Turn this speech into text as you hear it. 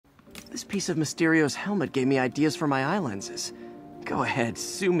This piece of Mysterio's helmet gave me ideas for my eye lenses. Go ahead,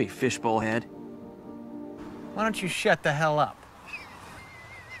 sue me, fishbowl head. Why don't you shut the hell up?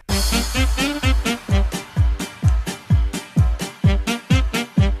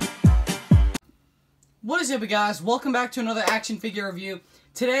 What is up, guys? Welcome back to another action figure review.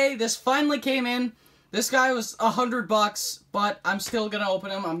 Today, this finally came in. This guy was $100, but I'm still gonna open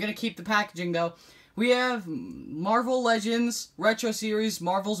him. I'm gonna keep the packaging though. We have Marvel Legends Retro Series,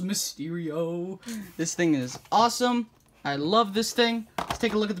 Marvel's Mysterio. This thing is awesome. I love this thing. Let's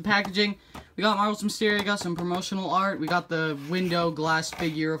take a look at the packaging. We got Marvel's Mysterio, we got some promotional art. We got the window glass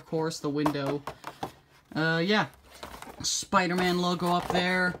figure, of course, the window. Yeah. Spider-Man logo up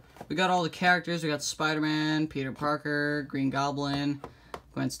there. We got all the characters. We got Spider-Man, Peter Parker, Green Goblin,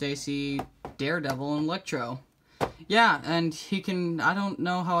 Gwen Stacy, Daredevil, and Electro. Yeah, and he can... I don't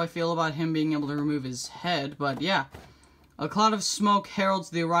know how I feel about him being able to remove his head, but yeah. A cloud of smoke heralds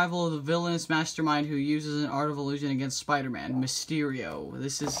the arrival of the villainous mastermind who uses an art of illusion against Spider-Man, Mysterio.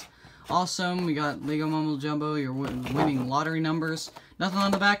 This is awesome. We got Lego Mumbo Jumbo, you're winning lottery numbers. Nothing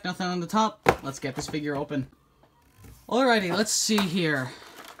on the back, nothing on the top. Let's get this figure open. Alrighty, let's see here.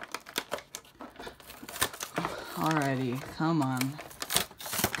 Alrighty, come on.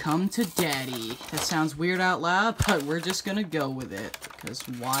 Come to daddy. That sounds weird out loud, but we're just gonna go with it. Because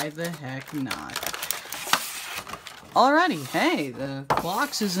why the heck not? Alrighty, hey, the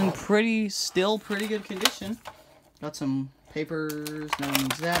box is in still pretty good condition. Got some papers, no one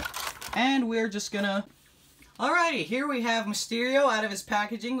needs that. And we're just gonna... Alrighty, here we have Mysterio out of his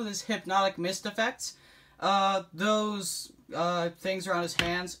packaging with his hypnotic mist effects. Those things around his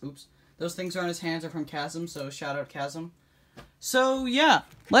hands, oops. Those things around his hands are from Chasm, so shout out Chasm. So yeah,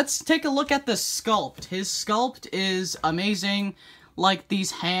 let's take a look at the sculpt. His sculpt is amazing. Like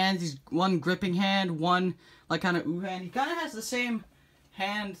these hands, he's one gripping hand, one like kind of ooh hand. He kind of has the same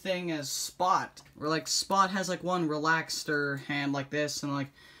hand thing as Spot. Where like Spot has like one relaxed hand like this and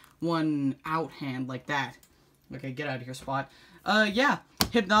like one out hand like that. Okay, get out of here, Spot. Yeah,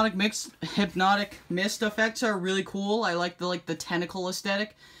 hypnotic mist effects are really cool. I like the tentacle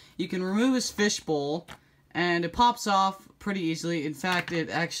aesthetic. You can remove his fishbowl, and it pops off pretty easily. In fact, it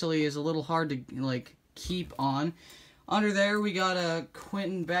actually is a little hard to, like, keep on. Under there, we got a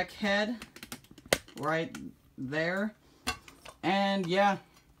Quentin Beck head, right there. And, yeah,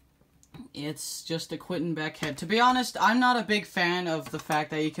 it's just a Quentin Beck head. To be honest, I'm not a big fan of the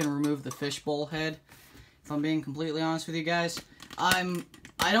fact that you can remove the fishbowl head, if I'm being completely honest with you guys.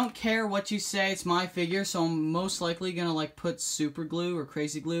 I don't care what you say, it's my figure, so I'm most likely gonna like put super glue or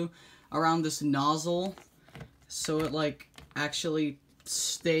crazy glue around this nozzle so it like actually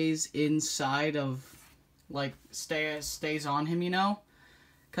stays inside of like stays on him, you know?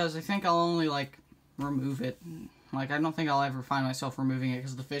 Cause I think I'll only like remove it. Like I don't think I'll ever find myself removing it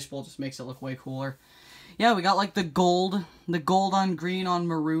because the fishbowl just makes it look way cooler. Yeah, we got like the gold on green on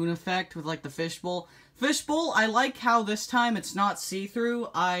maroon effect with like the fishbowl. Fishbowl, I like how this time it's not see-through.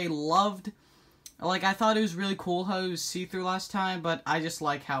 I thought it was really cool how it was see-through last time, but I just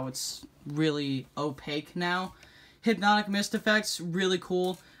like how it's really opaque now. Hypnotic mist effects, really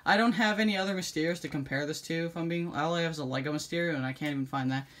cool. I don't have any other Mysterios to compare this to, if I'm being... All I have is a Lego Mysterio, and I can't even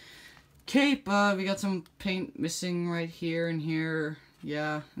find that. Cape, we got some paint missing right here and here.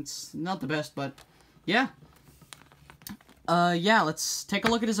 Yeah, it's not the best, but yeah. Yeah, let's take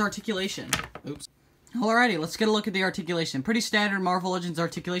a look at his articulation. Oops. Alrighty, let's get a look at the articulation. Pretty standard Marvel Legends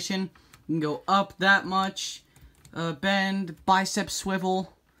articulation. You can go up that much, bend, bicep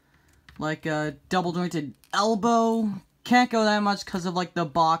swivel, like a double jointed elbow. Can't go that much because of like the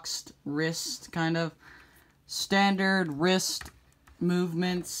boxed wrist, kind of. Standard wrist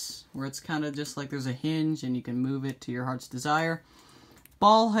movements, where it's kind of just like there's a hinge and you can move it to your heart's desire.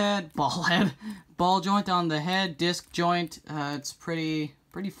 Ball joint on the head, disc joint. It's pretty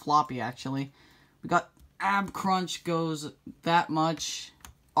floppy actually. We got ab crunch goes that much,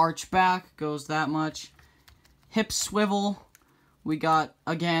 arch back goes that much, hip swivel. We got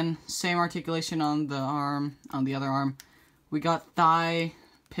again same articulation on the arm, on the other arm. We got thigh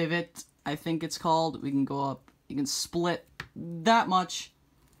pivot, I think it's called. We can go up, you can split that much.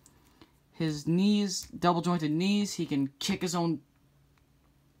 His knees, double jointed knees. He can kick his own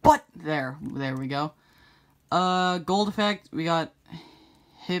butt. There we go. Gold effect. We got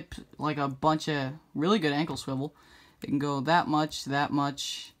hip, like a bunch of really good ankle swivel. It can go that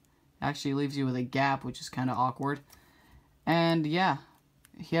much. Actually leaves you with a gap, which is kind of awkward. And yeah,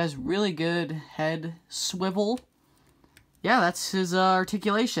 he has really good head swivel. Yeah, that's his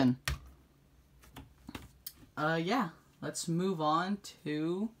articulation. Yeah, let's move on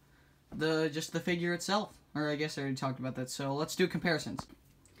to just the figure itself. Or I guess I already talked about that, so let's do comparisons.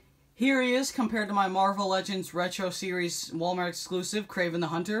 Here he is compared to my Marvel Legends Retro Series Walmart exclusive, Kraven the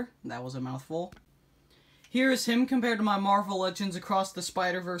Hunter. That was a mouthful. Here is him compared to my Marvel Legends Across the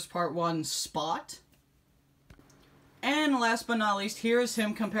Spider-Verse Part 1 Spot. And last but not least, here is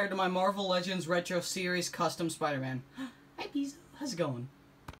him compared to my Marvel Legends Retro Series Custom Spider-Man. Hi, Pizza. How's it going?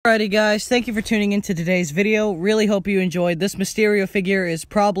 Alrighty, guys. Thank you for tuning into today's video. Really hope you enjoyed. This Mysterio figure is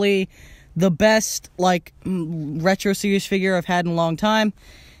probably the best, Retro Series figure I've had in a long time.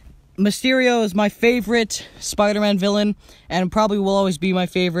 Mysterio is my favorite Spider-Man villain, and probably will always be my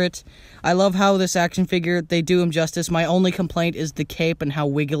favorite. I love how this action figure, they do him justice. My only complaint is the cape and how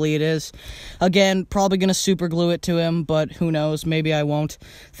wiggly it is. Again, probably going to super glue it to him, but who knows, maybe I won't.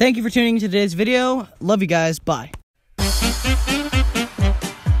 Thank you for tuning into today's video. Love you guys. Bye.